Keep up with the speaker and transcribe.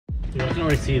You can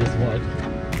already see this vlog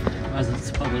as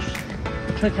it's published.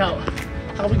 Check out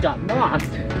how we got lost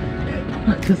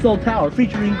to Seoul Tower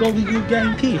featuring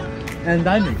Goldenglue and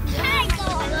Diamond.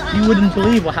 You wouldn't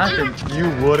believe what happened. You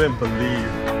wouldn't believe.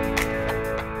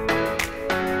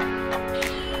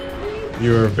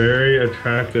 You are very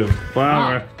attractive.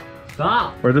 Wow.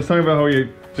 Stop. We're just talking about how we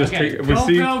just okay, take. Don't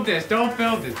film this. Don't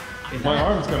film this. My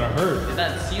arm's gonna hurt. Is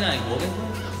that C9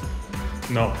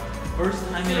 Goldenglue? No. First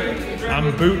time in.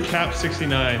 I'm boot cap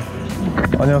 69.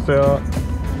 안녕하세요.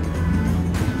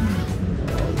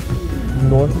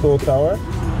 North Seoul Tower.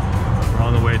 We're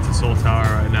on the way to Seoul Tower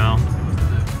right now.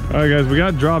 All right, guys, we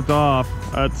got dropped off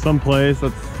at some place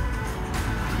that's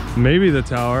maybe the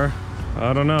tower.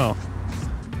 I don't know.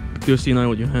 Do a C9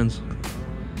 with your hands.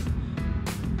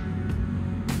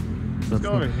 Let's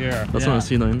go over here. That's not a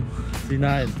C9.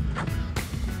 C9.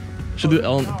 Should do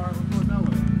L.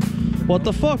 What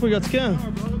the fuck? We got scammed.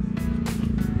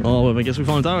 Oh, well, I guess we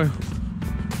found a tower.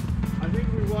 I think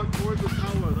we walk towards the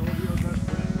tower. That will be our best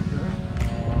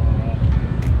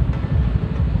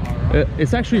bet.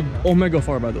 It's actually omega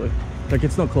far, by the way. Like,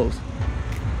 it's not close.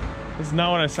 This is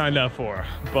not what I signed up for,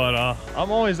 but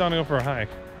I'm always down to go for a hike.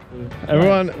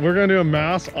 Everyone, we're gonna do a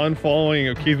mass unfollowing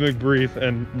of Keith McBreath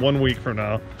in 1 week from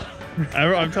now.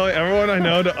 I'm telling everyone I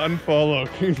know to unfollow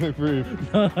Keith McBreath.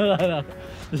 No.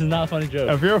 This is not a funny joke.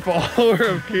 If you're a follower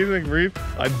of Keith McBreath,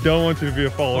 I don't want you to be a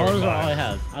follower of Followers are all I mine.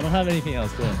 have. I don't have anything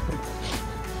else going.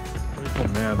 Oh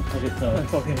man. Okay, so I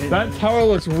fucking hate That tower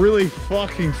looks really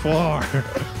fucking far.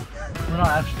 We're not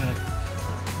actually gonna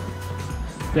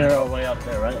stare our way up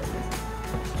there, right?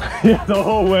 Yeah, the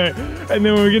whole way. And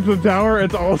then when we get to the tower,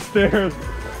 it's all stairs.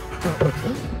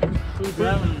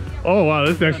 Oh wow,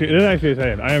 this is actually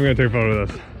insane. I am gonna take a photo of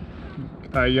this.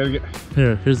 You gotta get.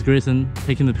 Here's Grayson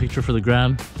taking the picture for the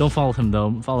gram. Don't follow him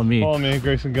though. Follow me. Follow me,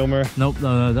 Grayson Gilmer. Nope,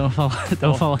 no, don't follow.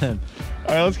 Don't follow him.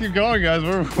 All right, let's keep going, guys.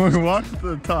 We're walking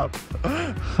to the top.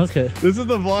 Okay. This is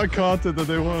the vlog content that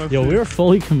they want to Yo, see. we're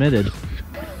fully committed.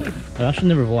 I've actually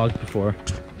never vlogged before.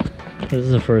 This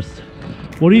is the first.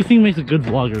 What do you think makes a good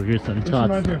vlogger, Grayson? This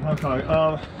reminds me of Hong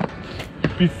Kong.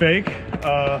 Be fake.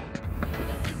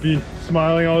 Be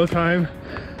smiling all the time.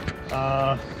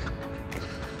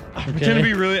 Pretend to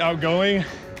be really outgoing.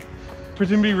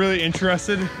 Pretend to be really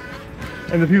interested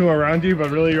in the people around you,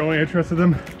 but really you're only interested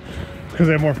in them because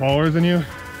they have more followers than you.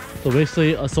 So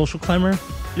basically a social climber?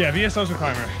 Yeah, be a social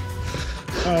climber.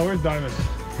 Oh, where's Diamond?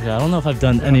 Yeah, I don't know if I've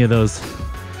done any of those.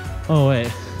 Oh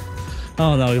wait.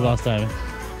 Oh no, we lost Diamond.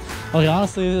 Okay,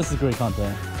 honestly, this is great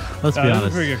content. Let's be honest.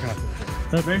 This is pretty good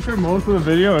content. Make sure most of the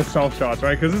video is self shots,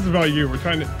 right? Because this is about you. We're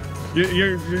trying to.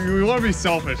 You want to be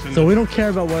selfish. So we don't care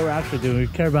about what we're actually doing. We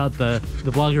care about the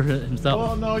vlogger himself.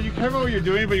 Well, no, you care about what you're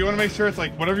doing, but you want to make sure it's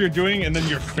like whatever you're doing and then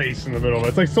your face in the middle of it.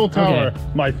 It's like Seoul Tower, Okay.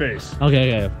 my face.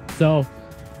 Okay. So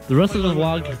the rest of the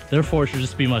vlog, therefore, should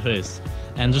just be my face.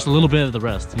 And just a little bit of the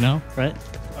rest, you know? Right?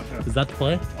 Okay. Is that the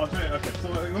play? I'll tell you. Okay, so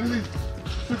like, look at these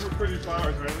super pretty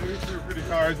flowers, right? Look at these super pretty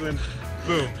flowers, and then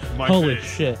boom, my Holy face.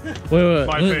 shit. Wait.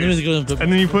 My Let me face. go to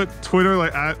And then you put Twitter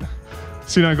like at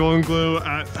C9 Goldenglue,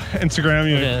 at Instagram.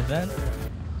 You know. Okay, then.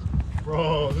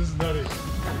 Bro, this is nutty.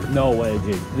 No way,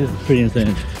 dude. This is pretty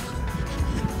insane.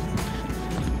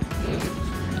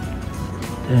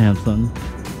 Damn, son.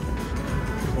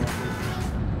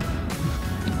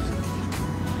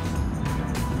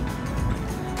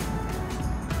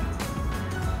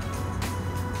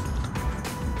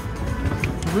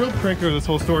 The real pranker of this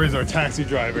whole story is our taxi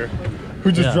driver,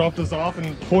 who just dropped us off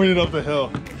and pointed up the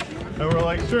hill. And we're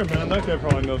like, sure, man, that guy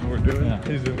probably knows what we're doing. Yeah.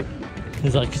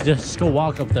 He's like, just go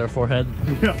walk up there, forehead.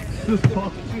 Yeah, just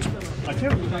walk. I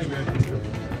can't believe it.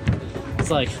 It's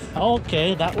like,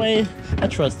 okay, that way, I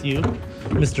trust you,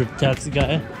 Mr. Taxi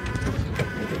guy.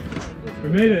 We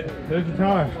made it. There's the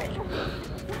tower.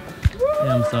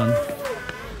 Damn, son.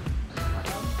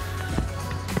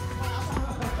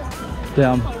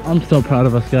 Damn, I'm so proud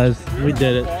of us, guys. We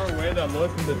did it. Far away that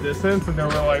looked in the distance, and then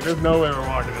we're like, there's no way we're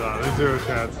walking it out. There's zero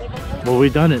chance. Well,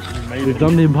 we've done it. We've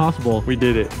done the impossible. We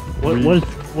did it.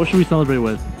 What should we celebrate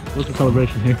with? What's the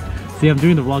celebration here? See, I'm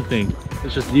doing the vlog thing.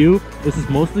 It's just you. This is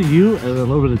mostly you and a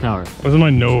little bit of the tower. What's in my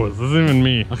nose? This isn't even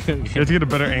me. Okay. You have to get a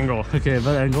better angle. Okay,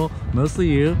 better angle. Mostly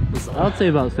you. I would say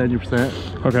about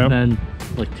 70%. Okay. And then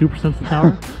like 2% the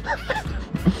tower.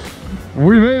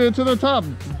 We made it to the top.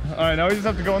 All right, now we just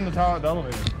have to go in the tower, the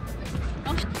elevator.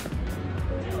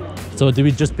 So did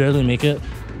we just barely make it?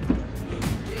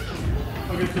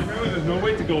 Okay, so apparently there's no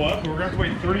way to go up, but we're gonna have to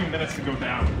wait 30 minutes to go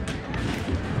down.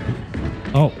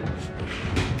 Oh,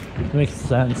 that makes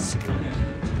sense.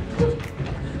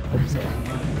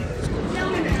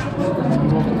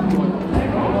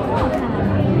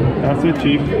 That's it,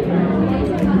 Chief.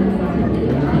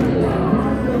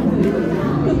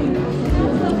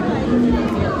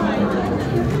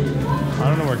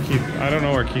 I don't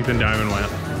know where Keith and Diamond went,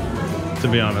 to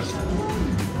be honest.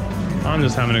 I'm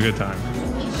just having a good time.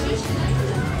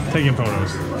 Taking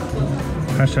photos.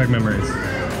 Hashtag memories.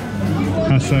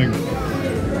 Hashtag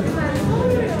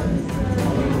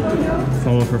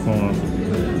follow for follow.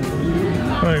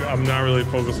 Like, I'm not really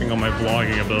focusing on my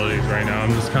vlogging abilities right now.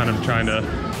 I'm just kind of trying to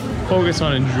focus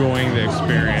on enjoying the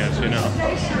experience, you know?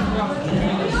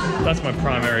 That's my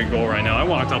primary goal right now. I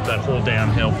walked up that whole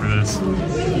damn hill for this.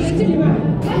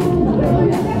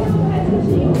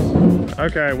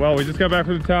 Okay, well, we just got back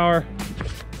from the tower.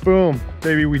 Boom,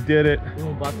 baby, we did it.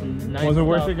 Was it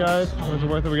worth it, guys? Was it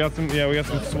worth it? We got some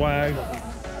swag.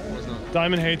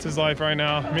 Diamond hates his life right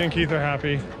now. Me and Keith are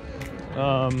happy.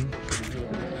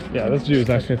 Yeah, this view is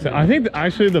actually, I think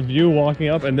actually the view walking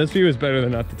up and this view is better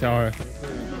than at the tower.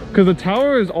 Because the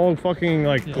tower is all fucking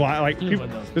like,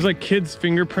 there's like kids'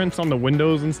 fingerprints on the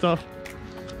windows and stuff.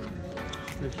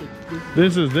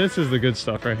 This is the good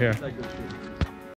stuff right here.